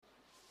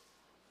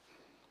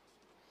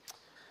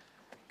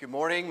Good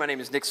morning. My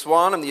name is Nick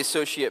Swan. I'm the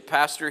associate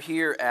pastor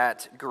here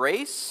at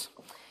Grace.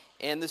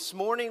 And this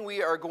morning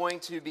we are going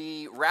to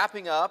be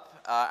wrapping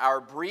up our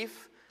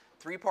brief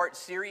three-part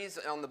series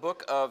on the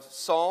book of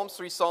Psalms,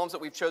 3 Psalms that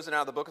we've chosen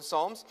out of the book of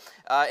Psalms,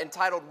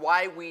 entitled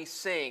Why We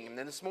Sing.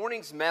 And this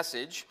morning's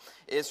message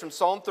is from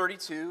Psalm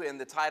 32, and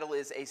the title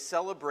is A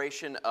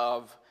Celebration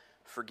of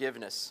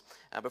Forgiveness.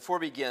 Before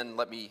we begin,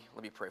 let me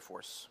pray for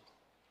us.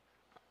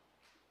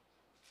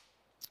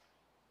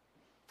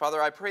 Father,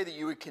 I pray that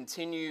you would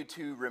continue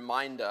to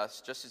remind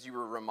us, just as you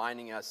were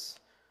reminding us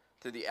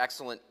through the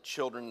excellent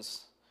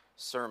children's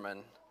sermon,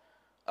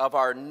 of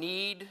our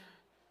need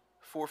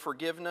for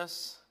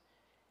forgiveness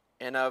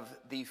and of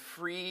the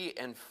free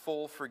and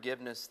full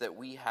forgiveness that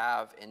we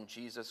have in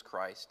Jesus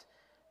Christ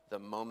the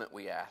moment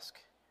we ask.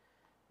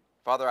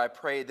 Father, I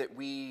pray that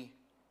we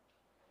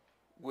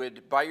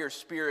would, by your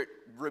Spirit,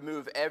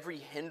 remove every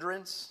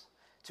hindrance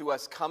to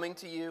us coming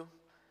to you,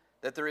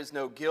 that there is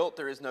no guilt,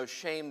 there is no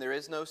shame, there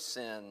is no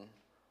sin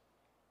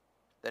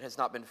that has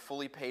not been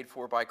fully paid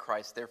for by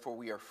Christ. Therefore,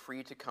 we are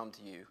free to come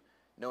to you,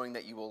 knowing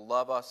that you will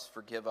love us,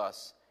 forgive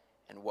us,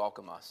 and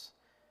welcome us.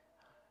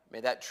 May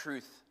that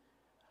truth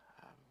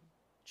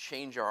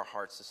change our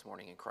hearts this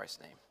morning in Christ's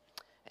name.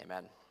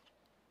 Amen.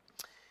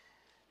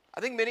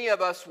 I think many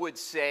of us would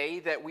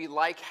say that we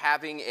like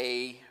having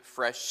a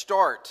fresh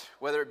start,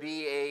 whether it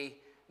be a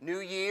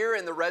new year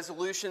and the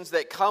resolutions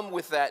that come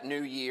with that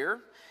new year,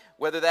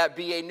 whether that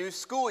be a new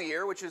school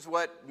year, which is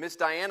what Miss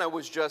Diana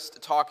was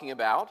just talking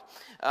about,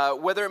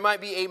 whether it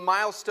might be a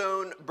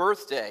milestone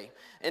birthday.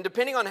 And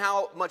depending on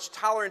how much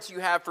tolerance you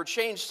have for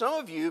change, some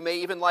of you may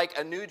even like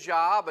a new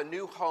job, a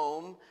new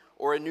home,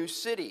 or a new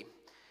city.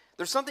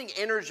 There's something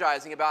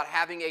energizing about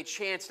having a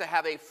chance to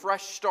have a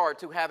fresh start,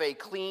 to have a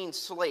clean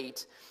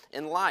slate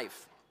in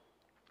life.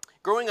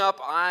 Growing up,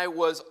 I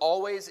was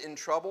always in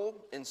trouble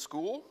in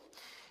school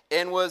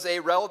and was a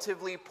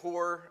relatively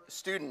poor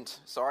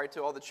student. Sorry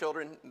to all the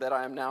children that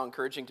I am now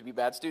encouraging to be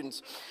bad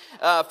students.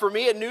 For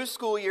me, a new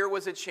school year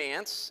was a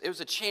chance. It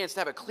was a chance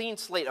to have a clean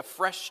slate, a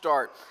fresh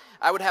start.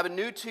 I would have a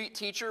new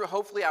teacher.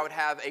 Hopefully, I would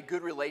have a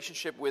good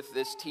relationship with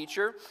this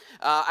teacher.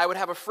 I would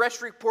have a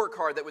fresh report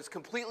card that was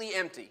completely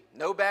empty.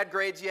 No bad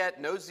grades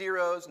yet, no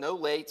zeros, no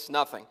lates,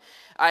 nothing.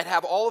 I'd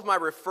have all of my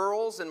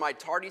referrals and my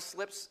tardy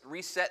slips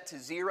reset to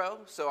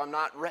 0, so I'm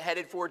not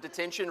headed for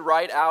detention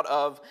right out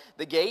of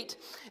the gate.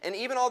 And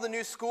even all the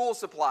new school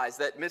supplies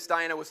that Miss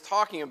Diana was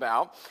talking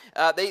about,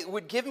 they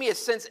would give me a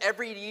sense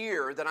every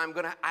year that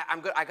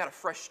I got a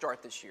fresh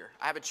start this year.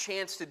 I have a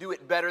chance to do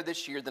it better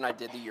this year than I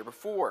did the year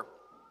before.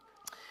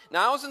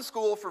 Now, I was in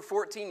school for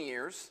 14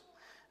 years,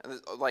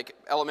 like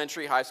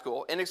elementary, high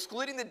school, and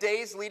excluding the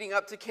days leading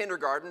up to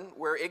kindergarten,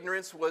 where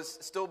ignorance was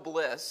still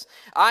bliss,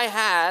 I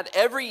had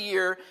every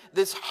year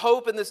this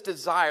hope and this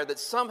desire that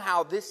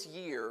somehow this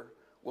year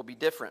will be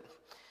different.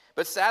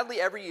 But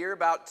sadly, every year,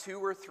 about 2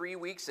 or 3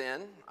 weeks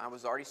in, I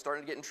was already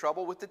starting to get in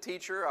trouble with the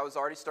teacher. I was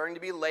already starting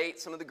to be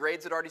late. Some of the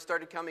grades had already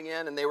started coming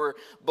in, and they were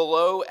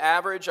below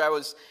average. I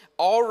was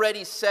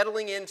already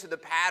settling into the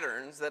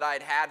patterns that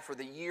I'd had for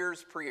the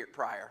years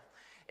prior.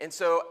 And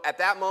so at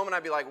that moment,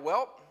 I'd be like,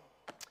 well,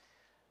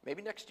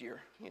 maybe next year.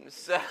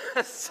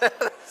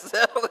 Settle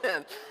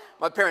in.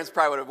 My parents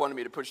probably would have wanted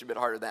me to push a bit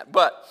harder than that.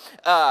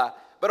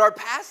 But our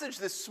passage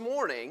this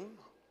morning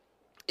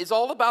is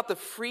all about the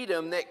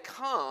freedom that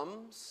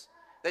comes,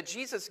 that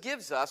Jesus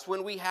gives us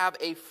when we have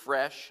a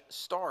fresh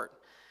start.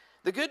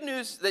 The good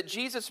news that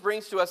Jesus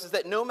brings to us is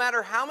that no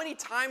matter how many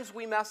times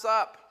we mess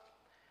up,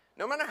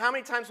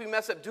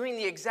 doing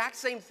the exact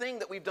same thing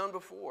that we've done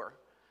before,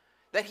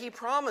 that he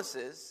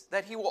promises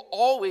that he will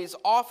always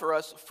offer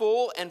us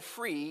full and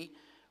free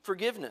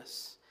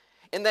forgiveness.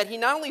 And that he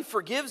not only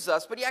forgives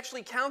us, but he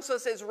actually counts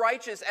us as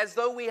righteous as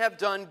though we have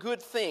done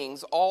good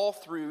things all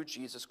through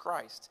Jesus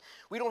Christ.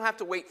 We don't have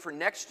to wait for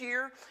next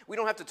year. We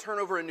don't have to turn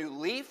over a new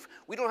leaf.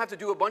 We don't have to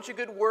do a bunch of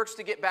good works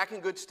to get back in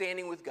good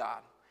standing with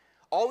God.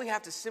 All we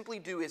have to simply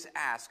do is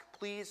ask,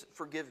 please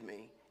forgive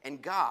me. And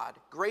God,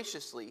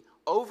 graciously,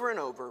 over and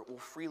over, will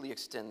freely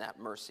extend that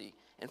mercy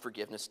and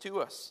forgiveness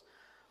to us.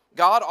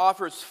 God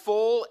offers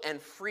full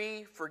and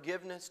free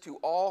forgiveness to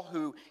all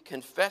who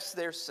confess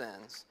their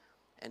sins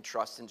and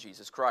trust in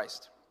Jesus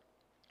Christ.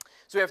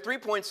 So we have 3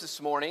 points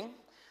this morning.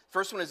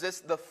 First one is this: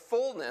 the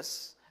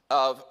fullness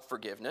of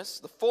forgiveness.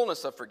 The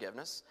fullness of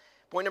forgiveness.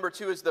 Point number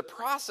 2 is the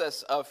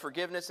process of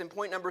forgiveness. And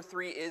point number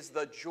 3 is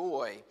the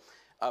joy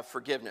of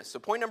forgiveness. So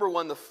point number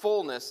 1, the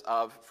fullness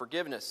of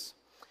forgiveness.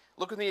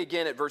 Look with me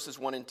again at verses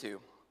 1 and 2.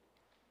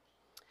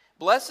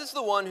 Blessed is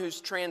the one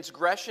whose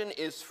transgression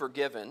is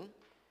forgiven,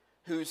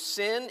 whose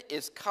sin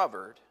is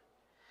covered.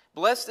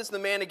 Blessed is the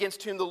man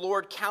against whom the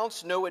Lord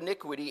counts no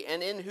iniquity,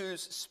 and in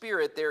whose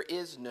spirit there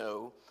is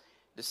no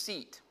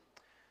deceit.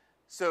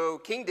 So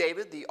King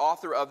David, the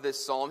author of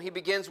this psalm, he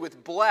begins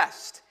with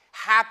blessed,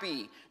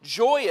 happy,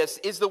 joyous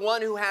is the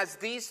one who has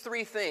these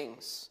 3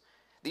 things.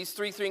 These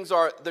 3 things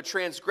are the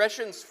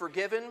transgressions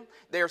forgiven,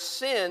 their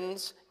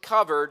sins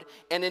covered,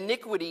 and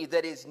iniquity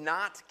that is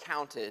not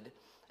counted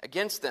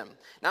against them.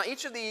 Now,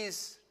 each of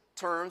these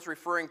terms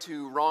referring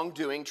to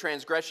wrongdoing,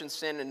 transgression,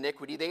 sin, and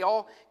iniquity, they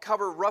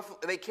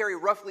carry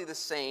roughly the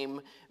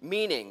same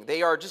meaning.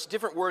 They are just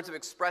different words of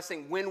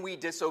expressing when we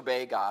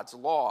disobey God's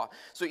law.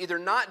 So either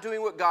not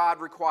doing what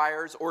God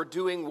requires or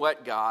doing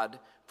what God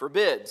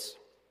forbids.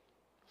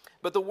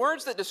 But the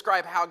words that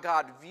describe how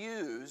God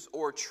views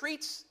or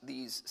treats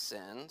these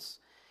sins,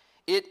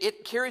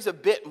 it carries a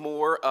bit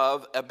more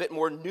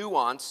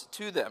nuance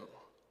to them.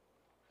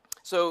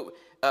 So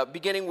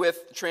beginning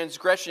with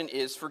transgression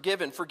is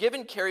forgiven.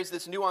 Forgiven carries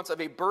this nuance of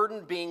a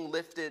burden being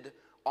lifted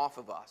off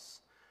of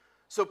us.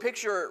 So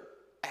picture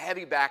a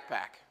heavy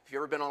backpack. If you've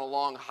ever been on a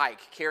long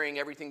hike, carrying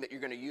everything that you're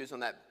going to use on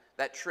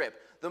that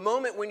trip. The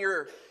moment when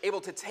you're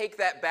able to take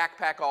that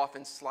backpack off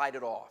and slide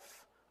it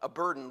off, a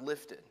burden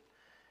lifted.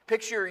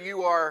 Picture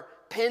you are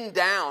pinned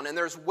down and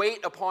there's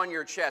weight upon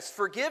your chest.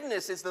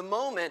 Forgiveness is the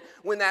moment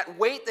when that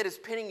weight that is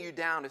pinning you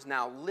down is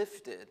now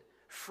lifted,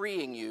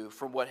 freeing you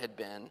from what had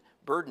been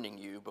burdening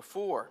you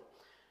before.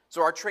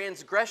 So our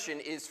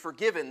transgression is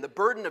forgiven. The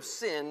burden of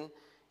sin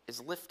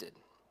is lifted.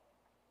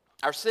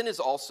 Our sin is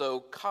also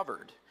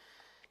covered.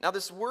 Now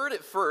this word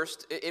at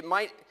first, it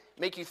might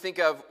make you think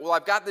of, well,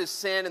 I've got this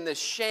sin and this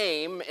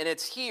shame and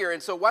it's here,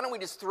 and so why don't we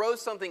just throw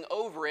something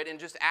over it and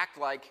just act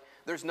like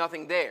there's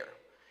nothing there?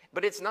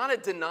 But it's not a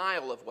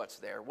denial of what's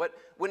there.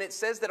 When it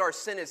says that our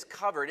sin is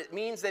covered, it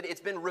means that it's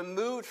been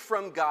removed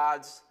from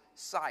God's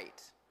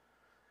sight.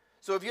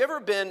 So have you ever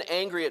been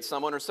angry at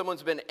someone or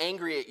someone's been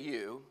angry at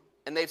you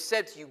and they've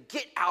said to you,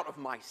 "Get out of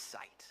my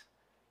sight"?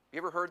 You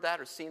ever heard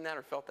that or seen that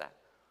or felt that?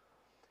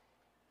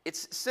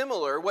 It's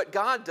similar. What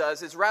God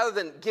does is rather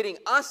than getting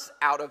us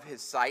out of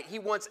his sight, he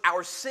wants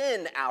our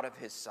sin out of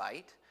his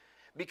sight.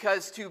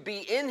 Because to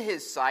be in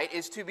his sight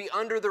is to be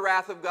under the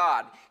wrath of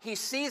God. He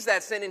sees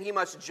that sin and he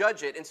must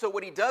judge it. And so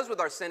what he does with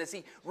our sin is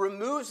he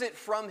removes it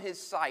from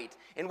his sight.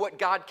 And what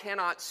God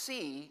cannot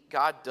see,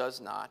 God does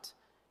not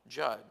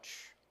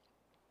judge.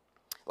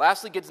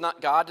 Lastly,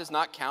 God does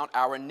not count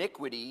our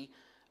iniquity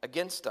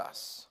against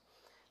us.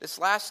 This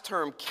last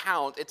term,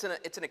 count, it's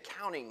an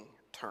accounting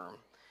term.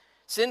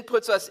 Sin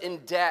puts us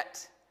in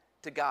debt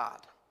to God.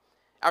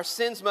 Our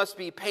sins must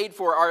be paid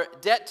for. Our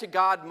debt to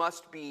God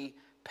must be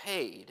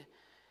paid.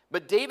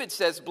 But David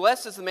says,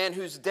 "Blessed is the man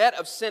whose debt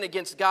of sin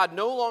against God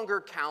no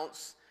longer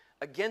counts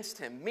against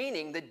him."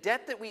 Meaning the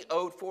debt that we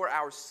owed for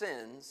our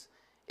sins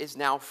is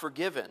now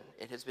forgiven.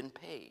 It has been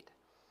paid.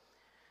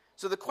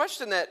 So the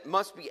question that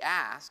must be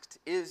asked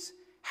is,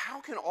 how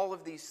can all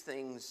of these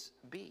things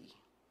be?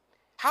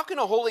 How can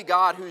a holy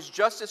God whose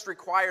justice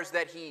requires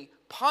that he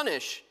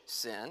punish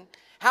sin,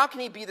 how can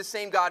he be the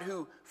same God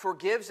who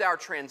forgives our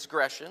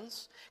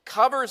transgressions,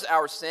 covers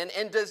our sin,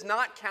 and does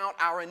not count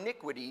our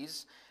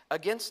iniquities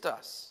against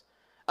us?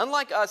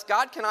 Unlike us,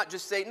 God cannot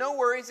just say, "No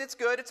worries, it's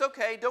good, it's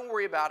okay, don't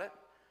worry about it."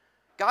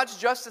 God's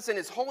justice and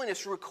his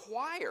holiness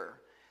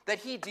require that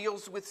he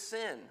deals with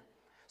sin.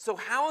 So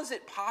how is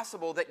it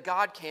possible that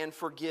God can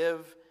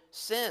forgive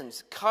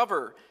sins,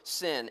 cover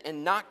sin,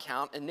 and not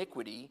count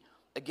iniquity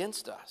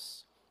against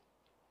us?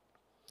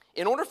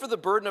 In order for the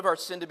burden of our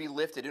sin to be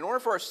lifted, in order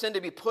for our sin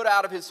to be put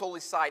out of his holy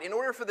sight, in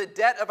order for the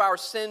debt of our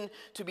sin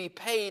to be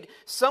paid,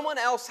 someone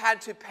else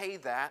had to pay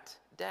that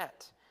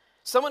debt.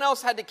 Someone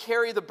else had to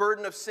carry the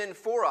burden of sin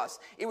for us.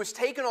 It was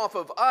taken off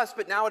of us,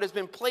 but now it has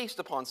been placed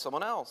upon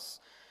someone else.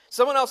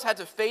 Someone else had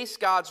to face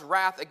God's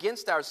wrath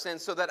against our sin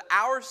so that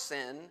our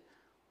sin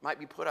might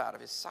be put out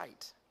of his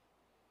sight.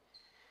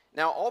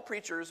 Now, all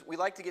preachers, we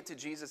like to get to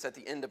Jesus at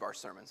the end of our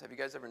sermons. Have you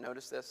guys ever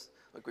noticed this?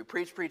 Look, we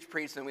preach,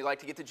 and we like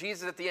to get to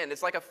Jesus at the end.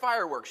 It's like a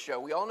fireworks show.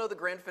 We all know the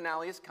grand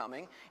finale is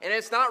coming, and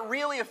it's not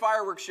really a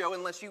fireworks show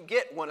unless you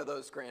get one of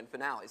those grand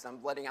finales.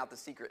 I'm letting out the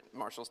secret,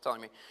 Marshall's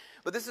telling me.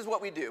 But this is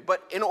what we do.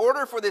 But in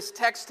order for this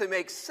text to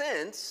make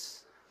sense,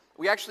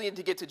 we actually need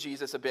to get to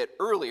Jesus a bit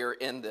earlier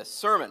in this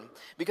sermon,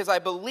 because I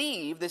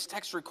believe this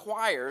text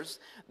requires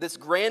this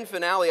grand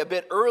finale a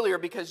bit earlier,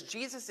 because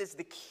Jesus is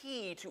the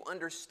key to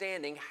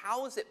understanding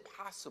how is it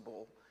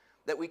possible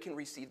that we can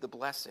receive the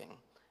blessing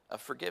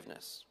of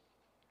forgiveness.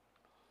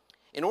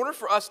 In order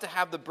for us to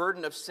have the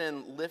burden of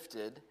sin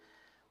lifted,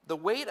 the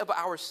weight of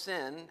our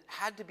sin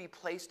had to be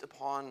placed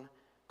upon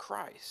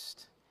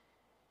Christ.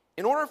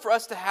 In order for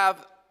us to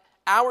have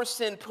our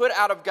sin put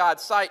out of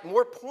God's sight,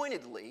 more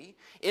pointedly,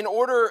 in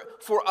order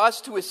for us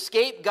to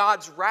escape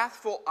God's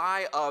wrathful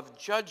eye of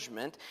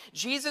judgment,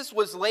 Jesus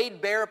was laid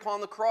bare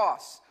upon the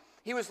cross.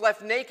 He was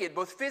left naked,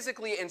 both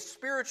physically and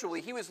spiritually.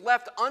 He was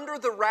left under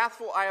the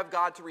wrathful eye of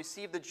God to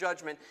receive the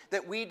judgment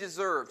that we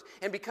deserved.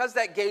 And because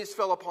that gaze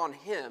fell upon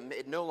him,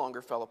 it no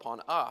longer fell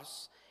upon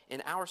us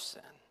in our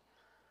sin.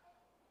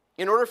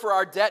 In order for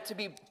our debt to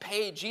be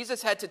paid,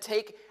 Jesus had to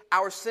take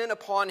our sin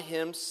upon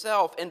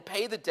himself and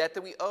pay the debt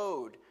that we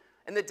owed.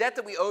 And the debt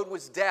that we owed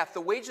was death.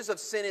 The wages of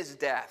sin is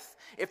death.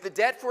 If the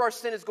debt for our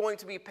sin is going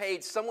to be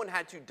paid, someone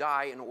had to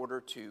die in order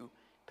to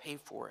pay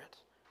for it.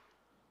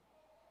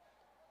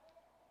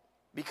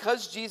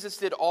 Because Jesus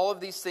did all of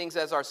these things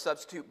as our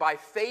substitute, by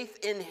faith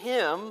in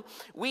him,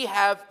 we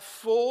have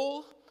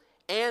full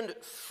and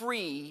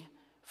free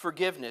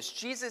forgiveness.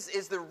 Jesus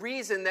is the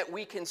reason that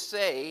we can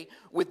say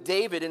with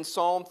David in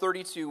Psalm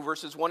 32,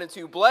 verses 1 and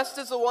 2, "Blessed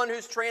is the one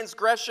whose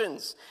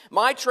transgressions,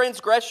 my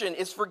transgression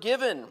is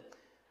forgiven,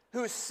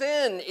 whose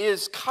sin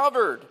is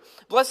covered.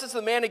 Blessed is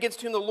the man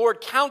against whom the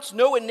Lord counts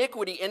no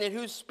iniquity, and in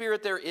whose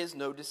spirit there is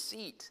no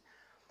deceit."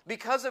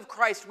 Because of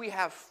Christ, we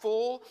have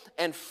full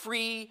and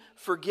free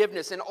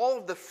forgiveness and all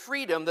of the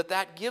freedom that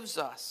that gives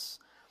us.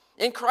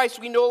 In Christ,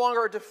 we no longer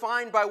are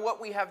defined by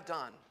what we have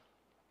done.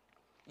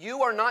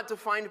 You are not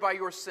defined by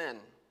your sin.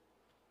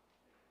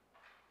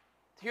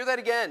 Hear that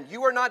again.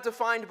 You are not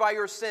defined by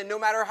your sin, no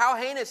matter how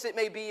heinous it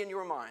may be in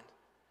your mind.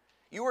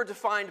 You are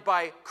defined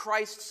by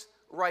Christ's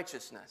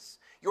righteousness.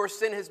 Your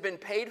sin has been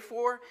paid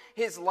for.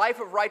 His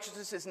life of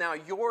righteousness is now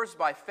yours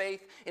by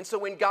faith. And so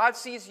when God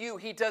sees you,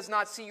 he does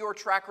not see your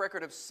track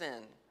record of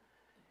sin.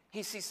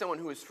 He sees someone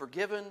who is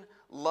forgiven,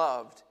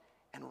 loved,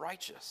 and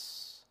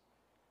righteous.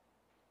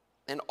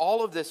 And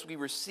all of this we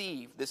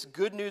receive, this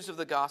good news of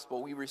the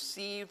gospel, we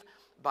receive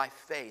by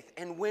faith.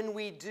 And when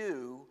we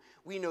do,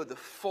 we know the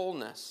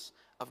fullness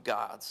of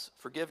God's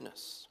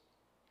forgiveness.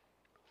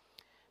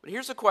 But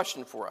here's a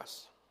question for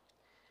us.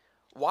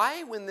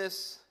 Why, when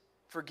this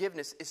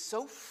forgiveness is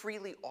so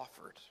freely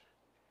offered,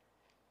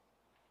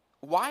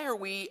 why are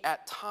we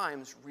at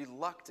times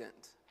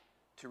reluctant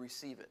to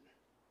receive it?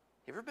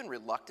 Have you ever been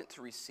reluctant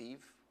to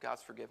receive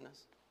God's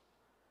forgiveness?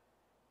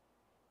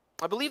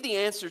 I believe the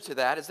answer to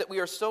that is that we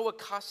are so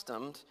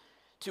accustomed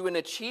to an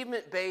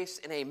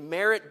achievement-based and a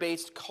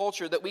merit-based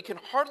culture that we can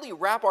hardly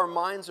wrap our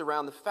minds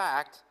around the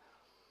fact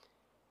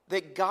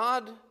that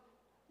God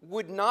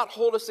would not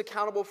hold us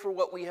accountable for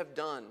what we have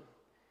done,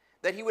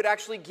 that he would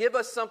actually give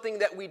us something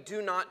that we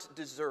do not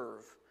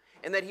deserve,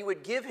 and that he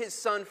would give his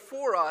son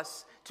for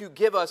us to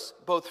give us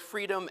both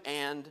freedom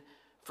and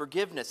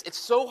forgiveness. It's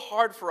so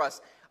hard for us.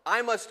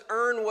 I must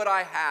earn what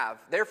I have.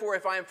 Therefore,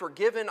 if I am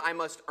forgiven, I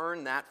must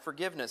earn that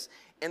forgiveness.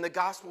 And the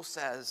gospel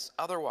says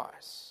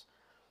otherwise.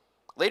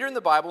 Later in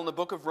the Bible, in the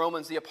book of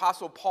Romans, the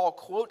Apostle Paul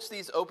quotes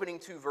these opening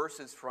two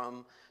verses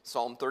from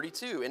Psalm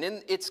 32. And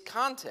in its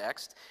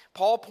context,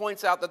 Paul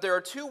points out that there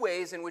are two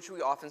ways in which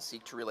we often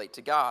seek to relate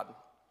to God.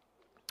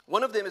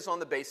 One of them is on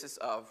the basis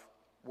of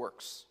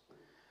works.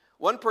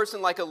 One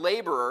person, like a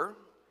laborer,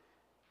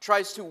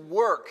 tries to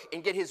work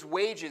and get his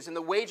wages, and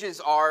the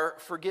wages are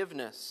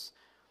forgiveness.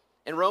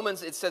 In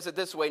Romans, it says it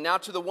this way: "Now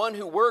to the one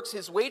who works,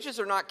 his wages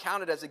are not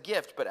counted as a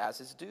gift, but as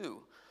his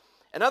due."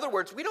 In other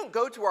words, we don't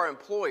go to our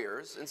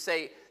employers and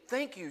say,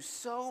 "Thank you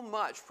so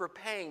much for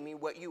paying me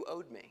what you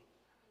owed me,"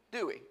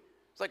 do we?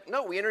 It's like,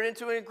 no, we entered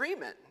into an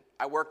agreement.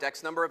 I worked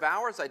X number of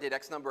hours, I did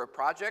X number of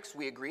projects,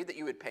 we agreed that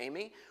you would pay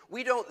me.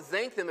 We don't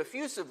thank them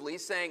effusively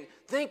saying,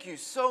 "Thank you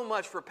so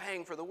much for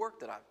paying for the work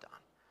that I've done."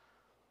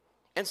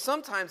 And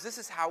sometimes this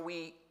is how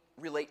we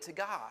relate to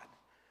God.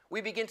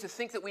 We begin to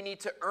think that we need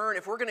to earn,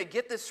 if we're going to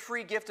get this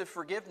free gift of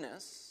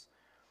forgiveness,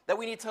 that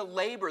we need to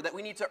labor, that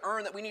we need to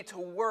earn, that we need to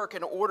work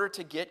in order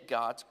to get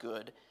God's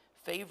good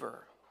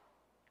favor.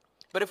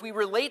 But if we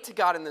relate to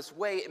God in this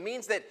way, it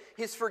means that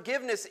his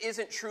forgiveness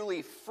isn't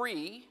truly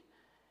free.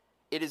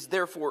 It is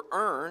therefore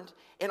earned,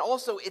 and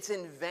also it's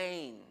in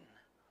vain.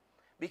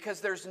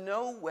 Because there's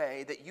no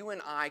way that you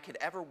and I could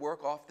ever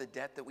work off the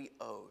debt that we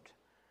owed.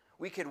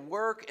 We could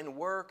work and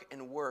work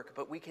and work,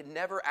 but we could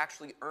never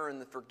actually earn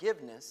the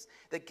forgiveness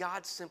that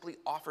God simply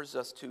offers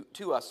us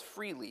to us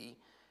freely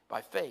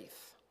by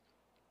faith.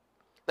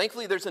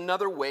 Thankfully, there's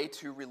another way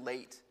to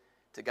relate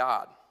to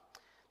God.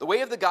 The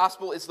way of the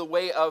gospel is the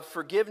way of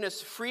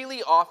forgiveness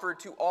freely offered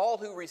to all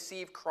who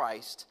receive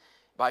Christ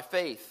by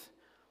faith.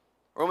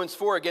 Romans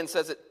 4 again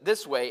says it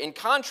this way: "In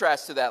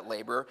contrast to that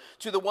laborer,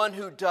 to the one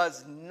who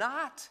does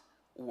not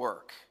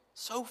work,"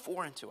 so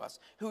foreign to us,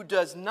 "who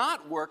does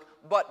not work,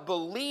 but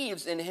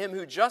believes in him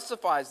who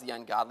justifies the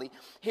ungodly,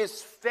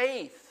 his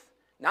faith,"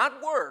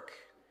 not work,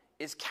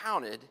 "is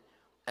counted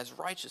as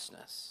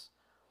righteousness."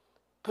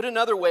 Put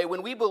another way,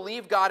 when we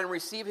believe God and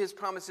receive his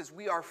promises,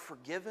 we are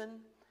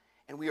forgiven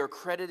and we are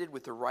credited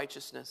with the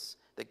righteousness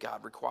that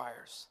God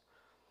requires.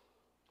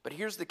 But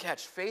here's the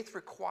catch: faith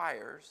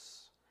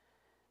requires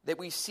that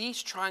we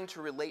cease trying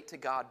to relate to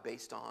God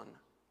based on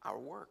our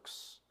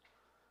works.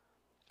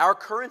 Our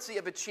currency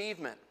of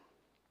achievement,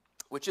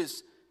 which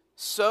is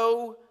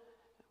so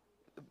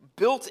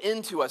built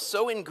into us,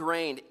 so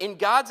ingrained, in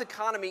God's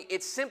economy,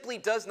 it simply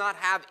does not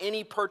have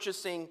any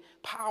purchasing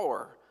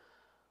power.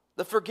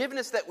 The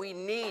forgiveness that we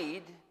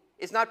need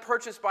is not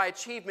purchased by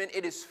achievement,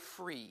 it is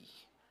free.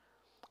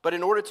 But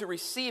in order to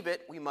receive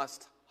it, we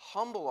must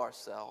humble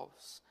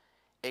ourselves,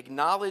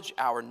 acknowledge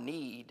our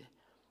need,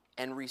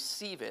 and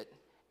receive it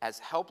as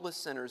helpless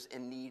sinners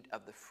in need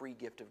of the free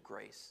gift of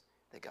grace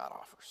that God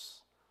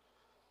offers.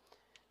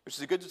 Which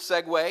is a good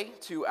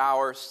segue to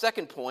our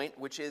second point,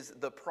 which is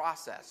the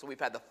process. So we've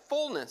had the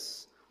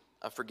fullness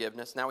of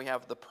forgiveness. Now we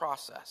have the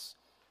process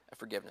of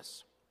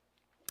forgiveness.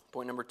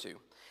 Point number 2.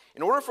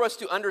 In order for us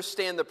to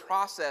understand the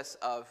process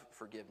of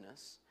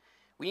forgiveness,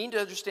 we need to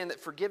understand that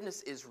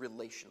forgiveness is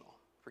relational.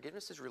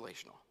 Forgiveness is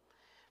relational.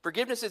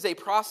 Forgiveness is a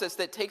process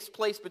that takes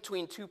place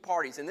between two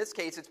parties. In this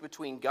case, it's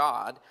between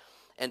God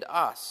and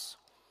us.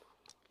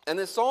 And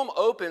this psalm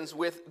opens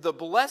with the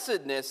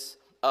blessedness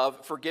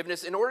of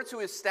forgiveness in order to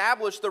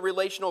establish the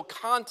relational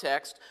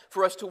context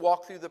for us to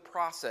walk through the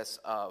process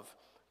of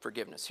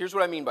forgiveness. Here's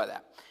what I mean by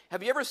that.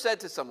 Have you ever said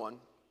to someone,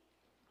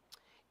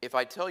 if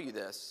I tell you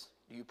this,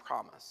 do you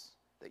promise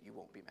that you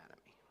won't be mad at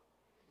me?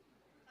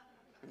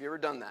 Have you ever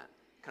done that?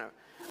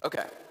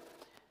 Okay.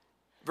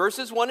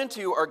 Verses 1 and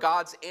 2 are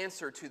God's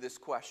answer to this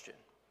question.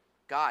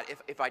 God,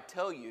 if I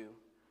tell you,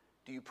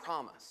 do you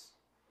promise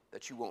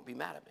that you won't be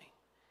mad at me?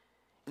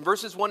 In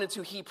verses 1 and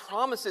 2, he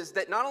promises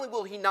that not only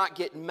will he not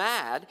get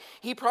mad,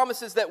 he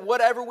promises that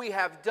whatever we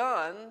have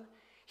done,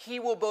 he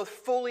will both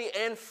fully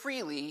and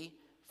freely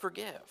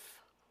forgive.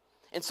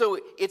 And so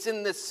it's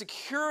in the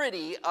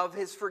security of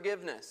his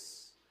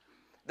forgiveness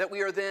that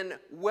we are then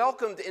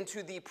welcomed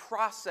into the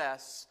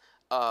process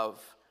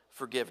of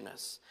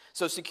forgiveness.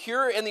 So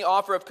secure in the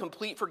offer of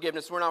complete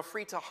forgiveness, we're now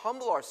free to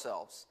humble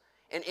ourselves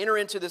and enter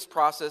into this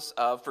process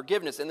of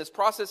forgiveness. And this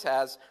process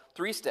has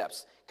 3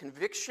 steps: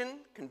 conviction,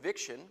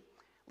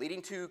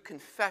 leading to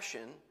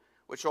confession,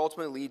 which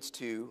ultimately leads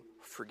to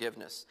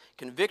forgiveness.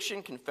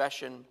 Conviction,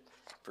 confession,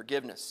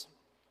 forgiveness.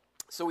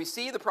 So we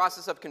see the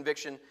process of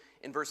conviction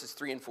in verses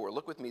 3 and 4.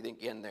 Look with me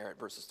again there at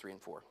verses 3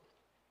 and 4.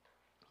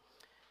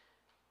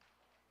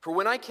 For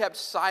when I kept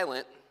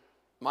silent,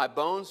 my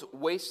bones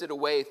wasted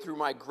away through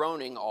my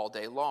groaning all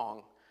day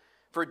long.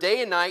 For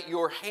day and night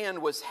your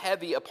hand was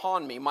heavy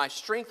upon me. My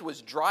strength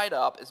was dried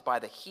up as by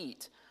the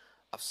heat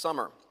of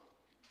summer.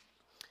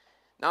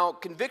 Now,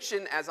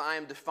 conviction, as I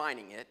am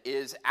defining it,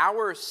 is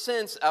our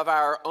sense of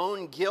our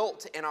own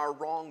guilt and our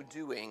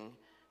wrongdoing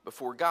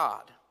before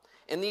God.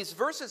 And these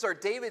verses are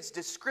David's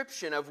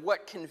description of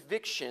what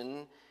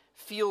conviction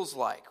feels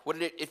like,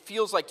 what it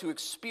feels like to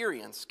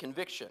experience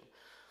conviction.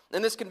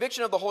 And this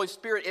conviction of the Holy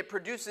Spirit, it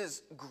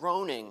produces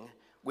groaning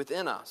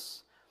within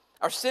us.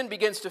 Our sin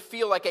begins to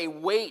feel like a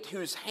weight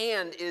whose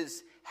hand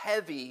is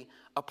heavy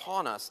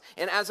upon us.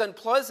 And as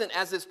unpleasant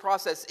as this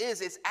process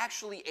is, it's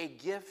actually a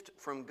gift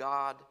from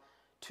God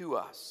to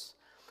us.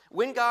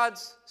 When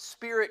God's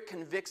Spirit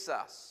convicts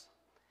us,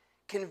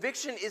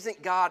 conviction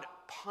isn't God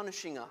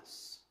punishing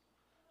us.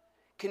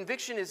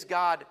 Conviction is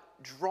God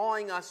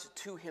drawing us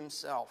to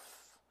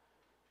himself.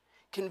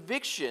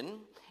 Conviction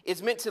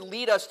is meant to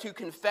lead us to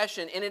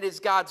confession, and it is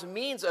God's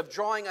means of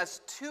drawing us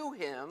to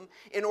him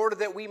in order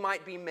that we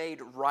might be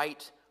made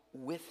right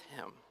with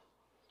him.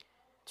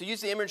 To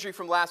use the imagery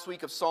from last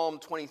week of Psalm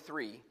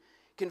 23,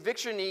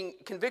 conviction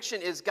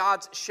is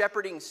God's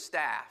shepherding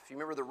staff. You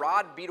remember the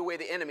rod beat away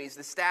the enemies,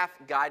 the staff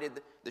guided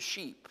the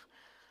sheep.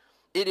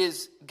 It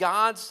is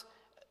God's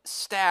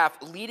staff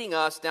leading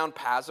us down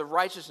paths of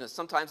righteousness.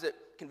 Sometimes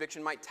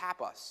conviction might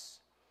tap us.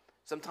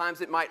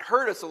 Sometimes it might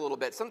hurt us a little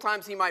bit.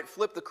 Sometimes he might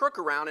flip the crook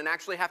around and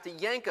actually have to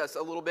yank us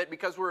a little bit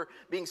because we're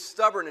being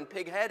stubborn and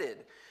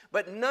pig-headed.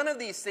 But none of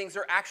these things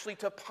are actually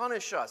to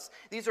punish us.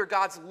 These are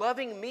God's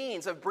loving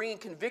means of bringing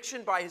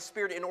conviction by his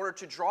Spirit in order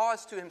to draw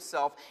us to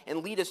himself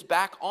and lead us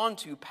back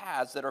onto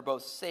paths that are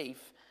both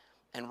safe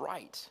and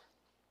right.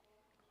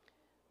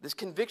 This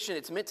conviction,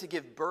 it's meant to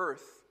give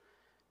birth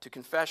to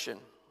confession.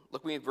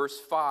 Look with me at verse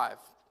 5.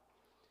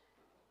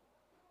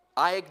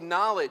 I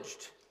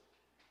acknowledged.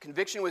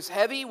 Conviction was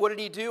heavy. What did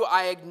he do?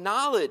 I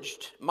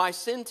acknowledged my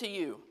sin to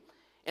you,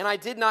 and I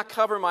did not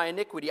cover my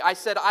iniquity. I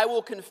said, I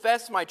will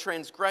confess my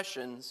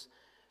transgressions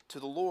to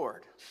the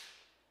Lord.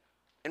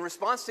 In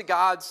response to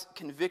God's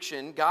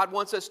conviction, God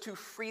wants us to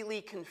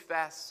freely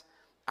confess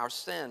our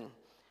sin.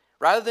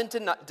 Rather than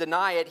to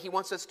deny it, he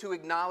wants us to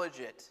acknowledge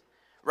it.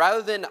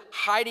 Rather than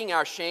hiding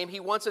our shame, he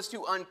wants us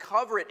to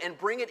uncover it and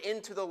bring it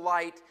into the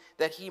light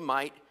that he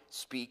might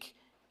speak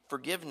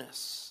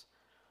forgiveness.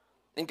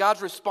 And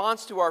God's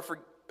response to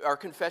our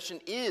confession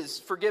is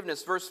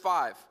forgiveness. Verse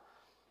 5.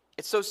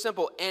 It's so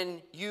simple.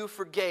 And you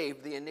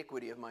forgave the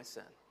iniquity of my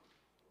sin.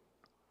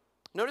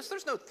 Notice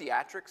there's no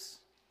theatrics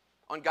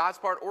on God's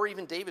part or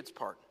even David's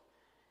part.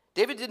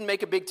 David didn't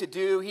make a big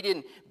to-do. He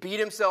didn't beat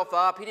himself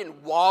up. He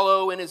didn't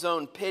wallow in his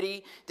own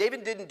pity.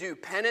 David didn't do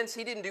penance.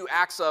 He didn't do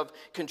acts of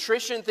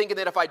contrition, thinking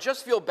that if I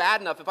just feel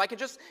bad enough, if I can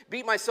just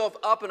beat myself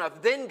up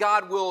enough, then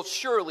God will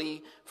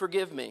surely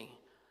forgive me.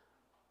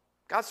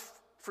 God's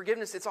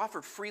forgiveness, it's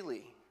offered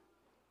freely.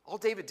 All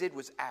David did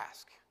was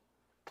ask,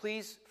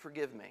 please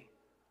forgive me.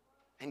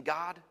 And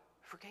God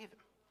forgave him.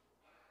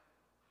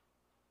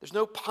 There's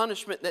no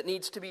punishment that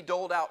needs to be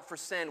doled out for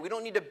sin. We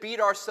don't need to beat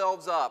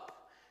ourselves up.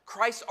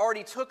 Christ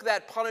already took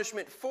that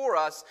punishment for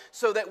us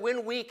so that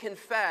when we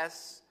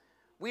confess,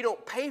 we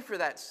don't pay for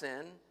that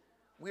sin.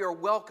 We are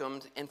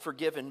welcomed and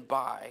forgiven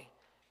by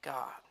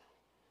God.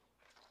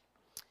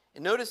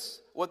 And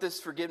notice what this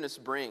forgiveness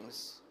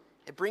brings.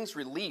 It brings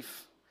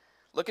relief.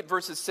 Look at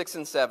verses 6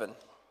 and 7.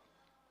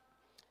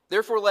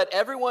 Therefore, let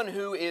everyone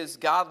who is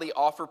godly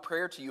offer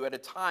prayer to you at a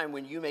time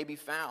when you may be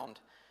found.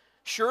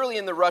 Surely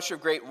in the rush of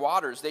great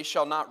waters they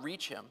shall not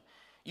reach him.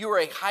 You are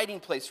a hiding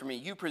place for me.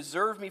 You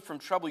preserve me from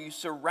trouble. You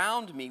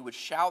surround me with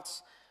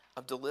shouts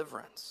of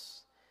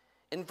deliverance.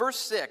 In verse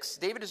 6,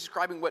 David is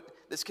describing what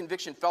this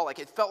conviction felt like.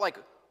 It felt like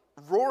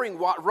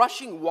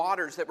rushing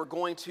waters that were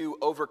going to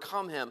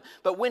overcome him.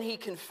 But when he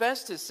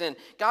confessed his sin,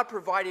 God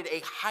provided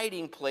a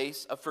hiding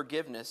place of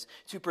forgiveness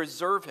to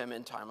preserve him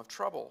in time of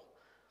trouble.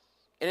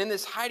 And in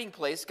this hiding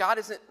place, God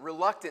isn't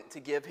reluctant to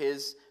give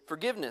his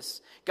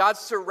forgiveness. God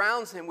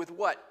surrounds him with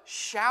what?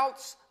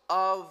 Shouts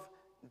of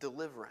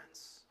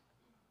deliverance.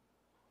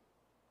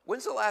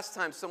 When's the last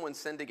time someone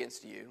sinned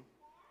against you,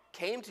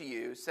 came to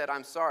you, said,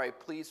 "I'm sorry,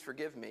 please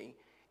forgive me,"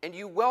 and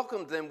you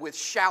welcomed them with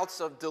shouts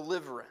of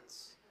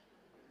deliverance?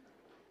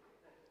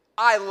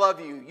 I love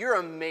you. You're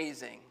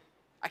amazing.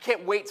 I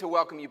can't wait to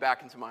welcome you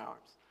back into my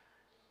arms.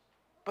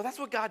 But that's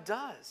what God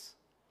does.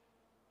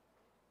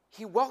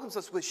 He welcomes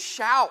us with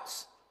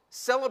shouts,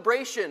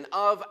 celebration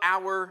of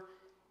our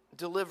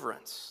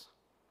deliverance.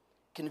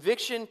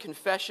 Conviction,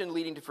 confession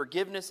leading to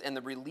forgiveness and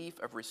the relief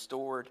of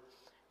restored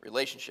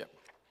relationship.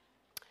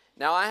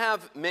 Now, I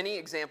have many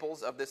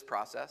examples of this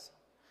process,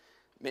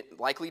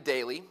 likely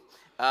daily.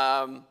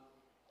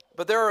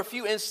 But there are a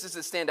few instances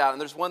that stand out,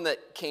 and there's one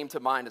that came to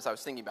mind as I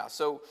was thinking about.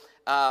 So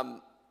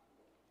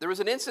there was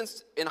an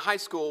instance in high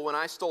school when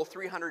I stole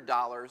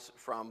 $300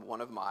 from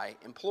one of my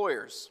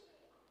employers.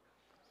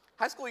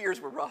 High school years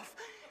were rough.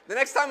 The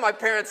next time my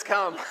parents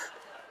come,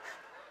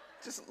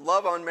 just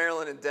love on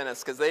Marilyn and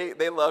Dennis, because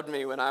they loved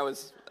me when I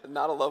was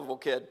not a lovable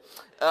kid.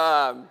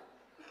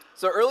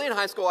 So early in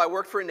high school, I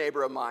worked for a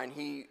neighbor of mine.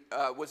 He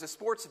was a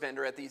sports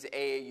vendor at these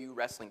AAU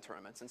wrestling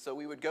tournaments. And so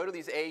we would go to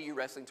these AAU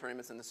wrestling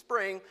tournaments in the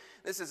spring.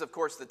 This is, of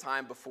course, the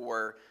time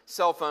before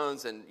cell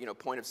phones and,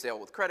 point of sale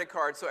with credit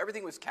cards. So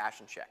everything was cash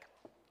and check.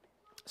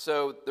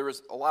 So there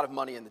was a lot of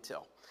money in the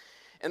till.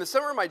 In the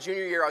summer of my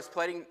junior year, I was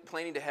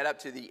planning to head up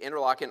to the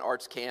Interlochen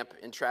Arts Camp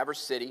in Traverse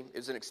City. It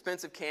was an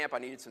expensive camp. I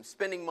needed some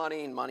spending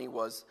money, and money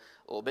was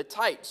a little bit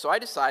tight. So I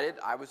decided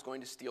I was going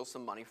to steal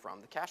some money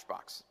from the cash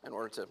box in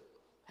order to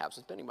have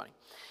some spending money.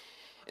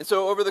 And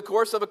so over the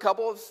course of a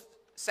couple of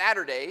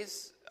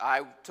Saturdays,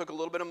 I took a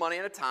little bit of money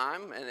at a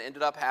time and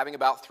ended up having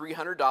about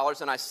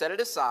 $300, and I set it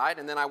aside,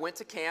 and then I went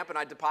to camp and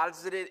I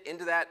deposited it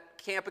into that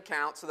camp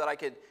account so that I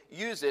could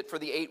use it for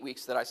the 8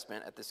 weeks that I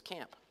spent at this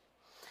camp.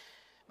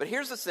 But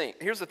here's the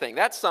thing.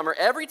 That summer,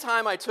 every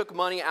time I took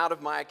money out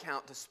of my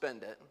account to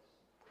spend it,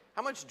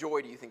 how much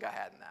joy do you think I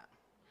had in that?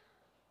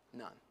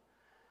 None.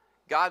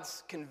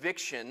 God's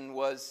conviction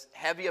was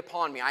heavy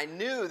upon me. I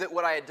knew that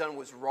what I had done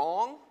was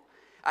wrong.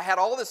 I had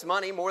all this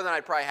money, more than I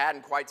probably had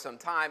in quite some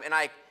time, and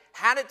I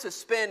had it to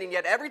spend, and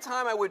yet every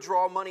time I would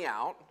draw money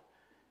out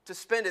to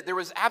spend it, there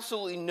was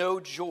absolutely no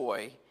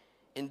joy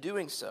in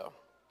doing so.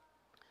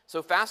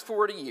 So fast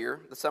forward a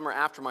year, the summer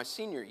after my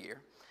senior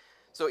year.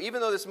 So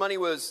even though this money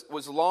was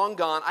long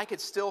gone, I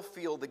could still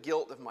feel the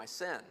guilt of my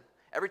sin.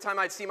 Every time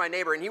I'd see my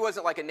neighbor, and he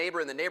wasn't like a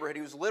neighbor in the neighborhood,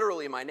 he was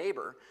literally my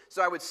neighbor.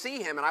 So I would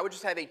see him, and I would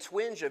just have a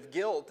twinge of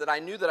guilt that I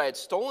knew that I had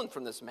stolen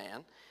from this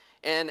man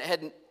and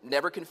had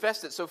never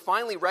confessed it. So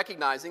finally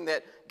recognizing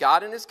that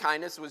God in his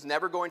kindness was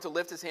never going to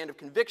lift his hand of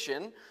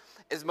conviction,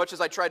 as much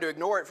as I tried to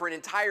ignore it for an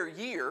entire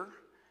year,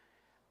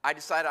 I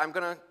decided I'm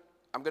going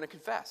to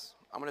confess.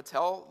 I'm going to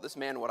tell this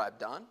man what I've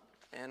done,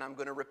 and I'm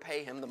going to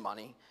repay him the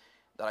money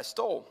that I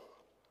stole.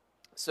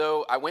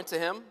 So I went to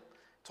him,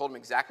 told him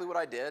exactly what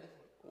I did,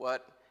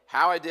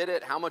 how I did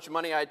it, how much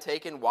money I had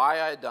taken,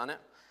 why I had done it,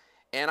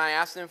 and I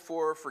asked him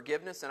for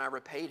forgiveness, and I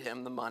repaid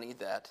him the money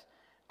that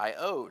I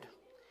owed.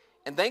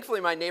 And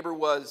thankfully, my neighbor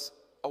was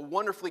a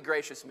wonderfully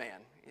gracious man.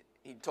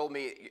 He told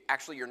me,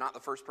 actually, you're not the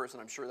first person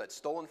I'm sure that's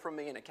stolen from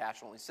me in a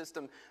cash-only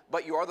system,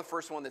 but you are the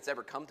first one that's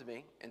ever come to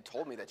me and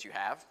told me that you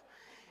have.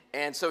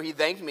 And so he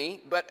thanked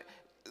me, but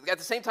at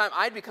the same time,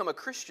 I'd become a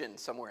Christian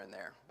somewhere in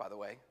there, by the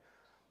way.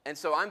 And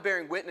so I'm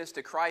bearing witness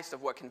to Christ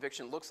of what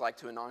conviction looks like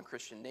to a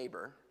non-Christian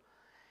neighbor.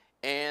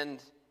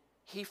 And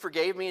he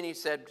forgave me, and he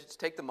said, just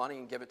take the money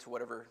and give it to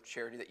whatever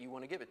charity that you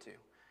want to give it to.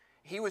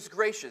 He was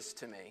gracious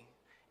to me.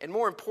 And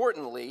more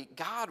importantly,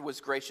 God was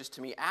gracious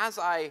to me. As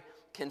I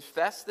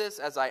confessed this,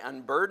 as I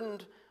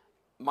unburdened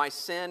my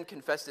sin,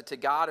 confessed it to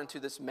God and to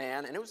this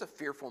man, and it was a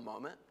fearful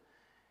moment,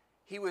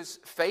 he was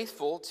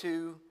faithful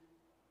to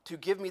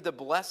give me the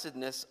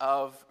blessedness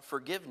of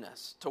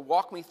forgiveness, to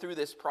walk me through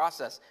this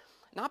process.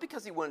 Not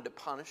because he wanted to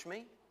punish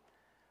me,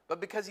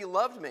 but because he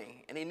loved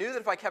me. And he knew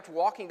that if I kept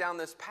walking down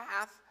this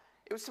path,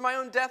 it was to my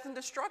own death and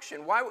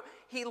destruction.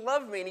 He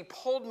loved me, and he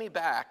pulled me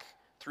back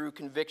through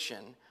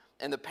conviction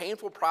and the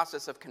painful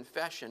process of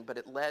confession, but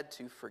it led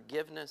to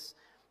forgiveness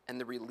and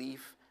the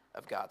relief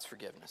of God's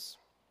forgiveness.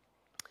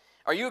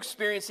 Are you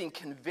experiencing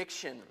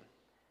conviction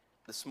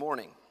this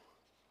morning?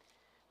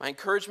 My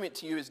encouragement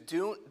to you is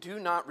do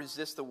not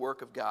resist the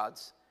work of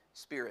God's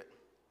Spirit.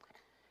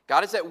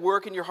 God is at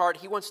work in your heart.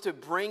 He wants to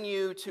bring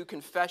you to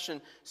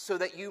confession so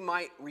that you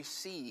might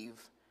receive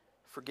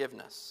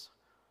forgiveness.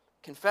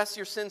 Confess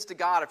your sins to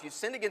God. If you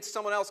sinned against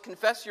someone else,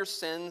 confess your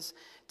sins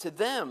to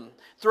them.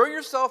 Throw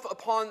yourself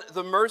upon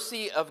the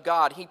mercy of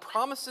God. He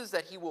promises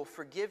that he will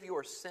forgive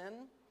your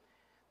sin,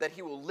 that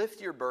he will lift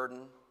your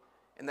burden,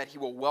 and that he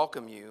will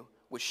welcome you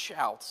with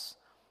shouts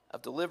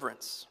of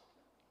deliverance.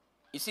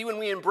 You see, when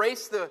we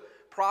embrace the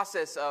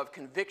process of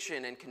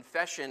conviction and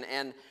confession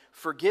and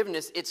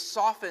forgiveness, it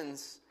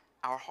softens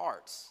our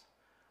hearts.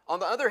 On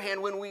the other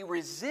hand, when we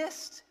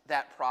resist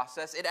that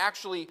process, it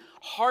actually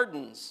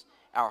hardens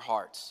our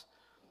hearts.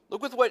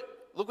 Look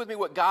with me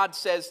what God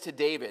says to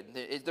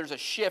David. There's a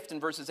shift in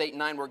verses 8 and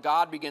 9 where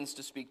God begins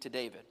to speak to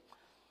David.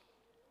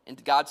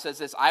 And God says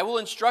this, I will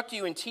instruct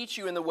you and teach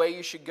you in the way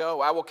you should go.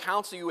 I will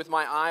counsel you with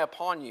my eye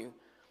upon you.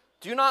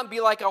 Do not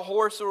be like a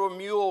horse or a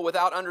mule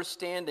without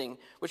understanding,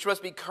 which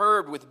must be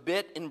curbed with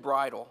bit and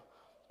bridle,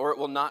 or it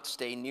will not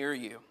stay near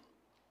you.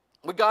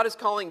 What God is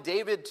calling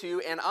David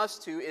to and us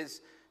to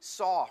is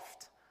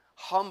soft,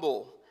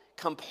 humble,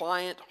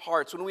 compliant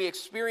hearts. When we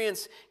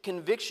experience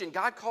conviction,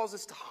 God calls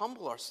us to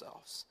humble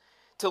ourselves,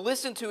 to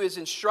listen to his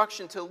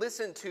instruction, to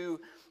listen to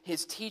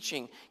his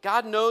teaching.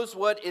 God knows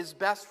what is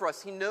best for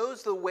us. He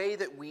knows the way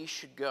that we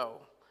should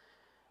go.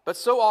 But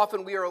so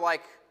often we are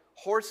like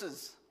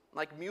horses,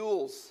 like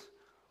mules.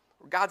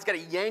 God's got to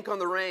yank on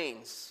the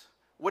reins.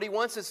 What he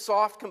wants is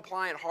soft,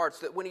 compliant hearts,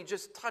 that when he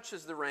just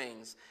touches the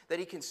reins, that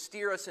he can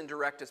steer us and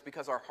direct us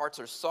because our hearts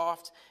are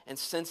soft and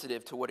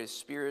sensitive to what his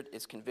Spirit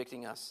is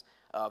convicting us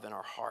of in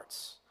our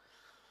hearts.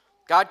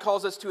 God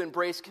calls us to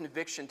embrace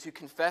conviction, to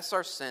confess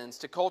our sins,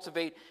 to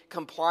cultivate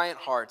compliant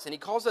hearts. And he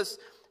calls us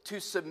to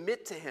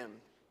submit to him,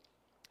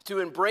 to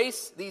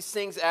embrace these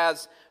things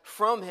as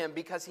from him,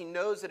 because he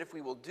knows that if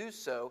we will do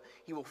so,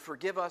 he will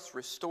forgive us,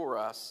 restore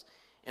us,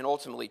 and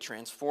ultimately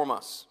transform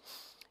us.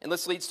 And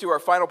this leads to our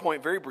final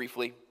point very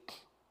briefly,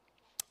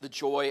 the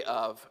joy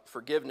of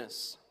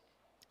forgiveness.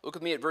 Look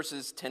with me at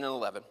verses 10 and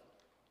 11.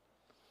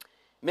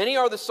 Many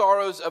are the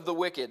sorrows of the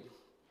wicked,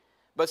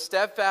 but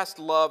steadfast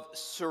love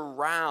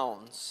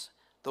surrounds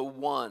the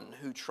one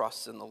who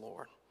trusts in the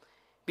Lord.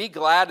 Be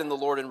glad in the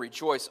Lord and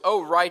rejoice,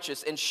 O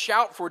righteous, and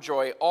shout for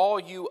joy, all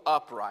you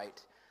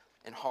upright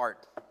in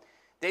heart.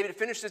 David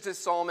finishes this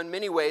psalm in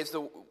many ways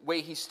the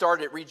way he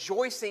started,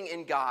 rejoicing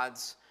in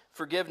God's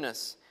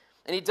forgiveness.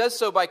 And he does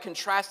so by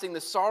contrasting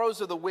the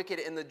sorrows of the wicked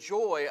and the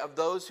joy of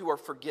those who are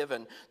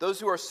forgiven, those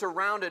who are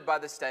surrounded by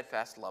the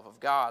steadfast love of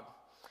God.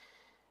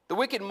 The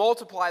wicked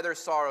multiply their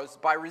sorrows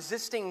by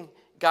resisting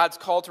God's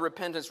call to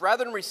repentance.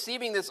 Rather than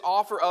receiving this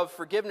offer of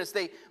forgiveness,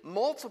 they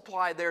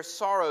multiply their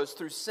sorrows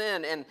through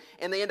sin,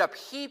 and they end up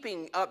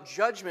heaping up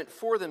judgment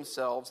for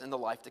themselves in the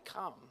life to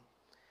come.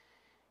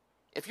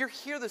 If you're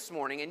here this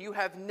morning and you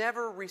have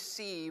never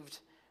received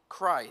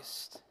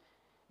Christ,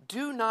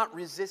 do not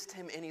resist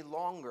him any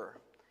longer.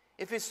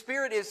 If his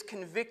Spirit is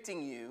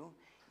convicting you,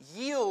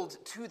 yield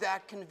to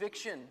that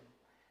conviction.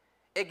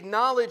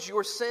 Acknowledge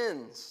your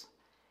sins.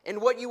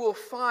 And what you will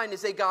find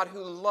is a God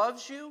who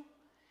loves you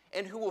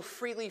and who will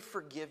freely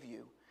forgive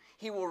you.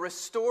 He will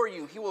restore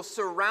you. He will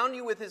surround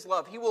you with his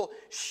love. He will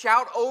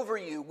shout over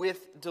you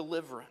with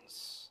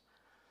deliverance.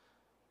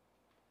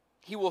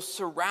 He will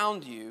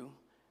surround you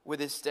with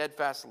his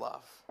steadfast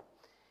love.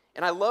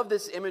 And I love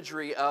this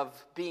imagery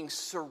of being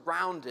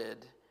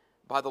surrounded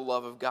by the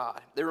love of God.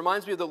 It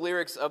reminds me of the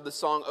lyrics of the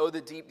song, Oh, the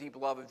Deep, Deep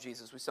Love of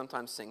Jesus. We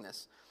sometimes sing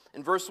this.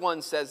 And verse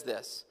 1 says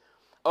this,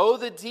 Oh,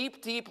 the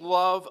deep, deep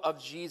love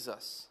of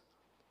Jesus,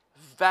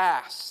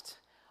 vast,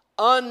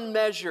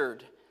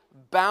 unmeasured,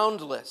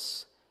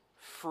 boundless,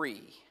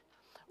 free,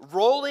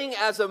 rolling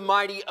as a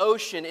mighty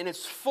ocean in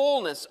its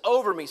fullness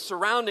over me,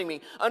 surrounding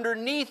me,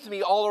 underneath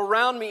me, all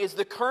around me is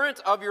the current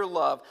of your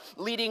love,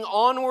 leading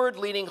onward,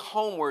 leading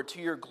homeward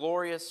to your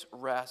glorious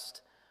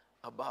rest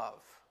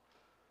above.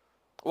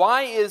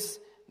 Why is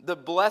the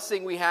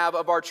blessing we have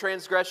of our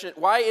transgression,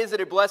 why is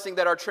it a blessing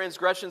that our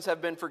transgressions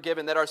have been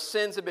forgiven, that our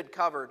sins have been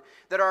covered,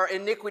 that our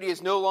iniquity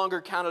is no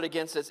longer counted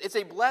against us? It's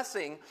a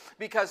blessing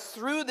because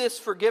through this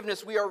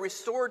forgiveness we are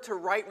restored to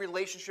right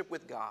relationship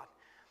with God.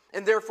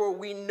 And therefore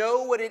we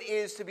know what it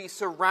is to be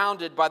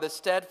surrounded by the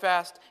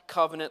steadfast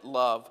covenant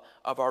love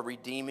of our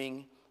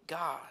redeeming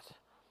God.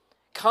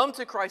 Come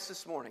to Christ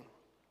this morning.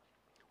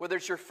 Whether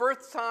it's your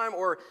first time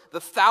or the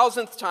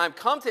 1,000th time,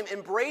 come to him,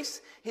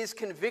 embrace his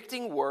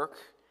convicting work,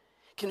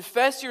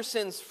 confess your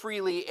sins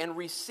freely, and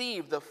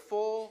receive the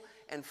full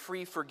and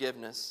free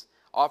forgiveness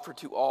offered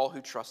to all who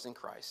trust in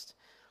Christ.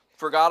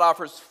 For God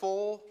offers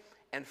full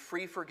and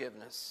free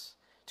forgiveness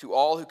to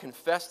all who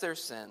confess their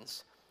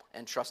sins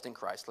and trust in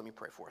Christ. Let me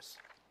pray for us.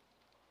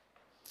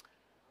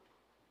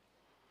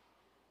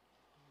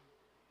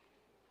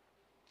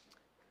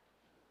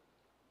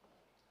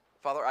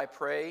 Father, I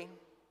pray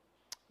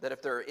that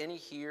if there are any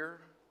here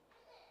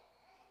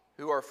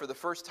who are for the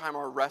first time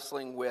are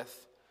wrestling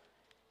with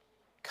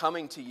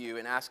coming to you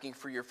and asking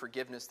for your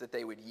forgiveness, that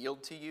they would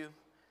yield to you,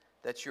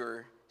 that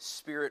your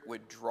Spirit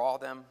would draw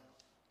them,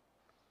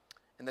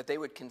 and that they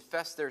would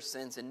confess their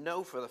sins and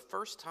know for the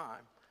first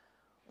time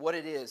what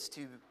it is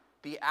to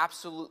be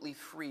absolutely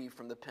free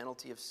from the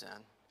penalty of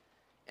sin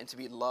and to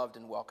be loved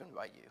and welcomed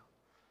by you.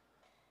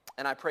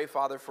 And I pray,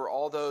 Father, for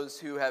all those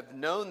who have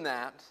known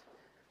that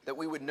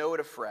we would know it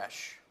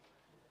afresh,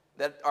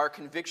 that our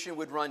conviction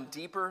would run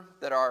deeper,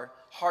 that our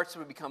hearts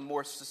would become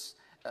more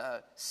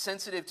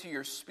sensitive to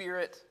your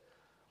Spirit,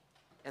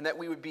 and that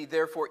we would be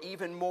therefore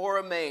even more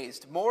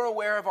amazed, more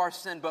aware of our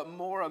sin, but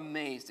more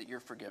amazed at your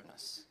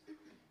forgiveness.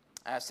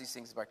 I ask these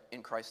things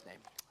in Christ's name.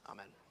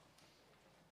 Amen.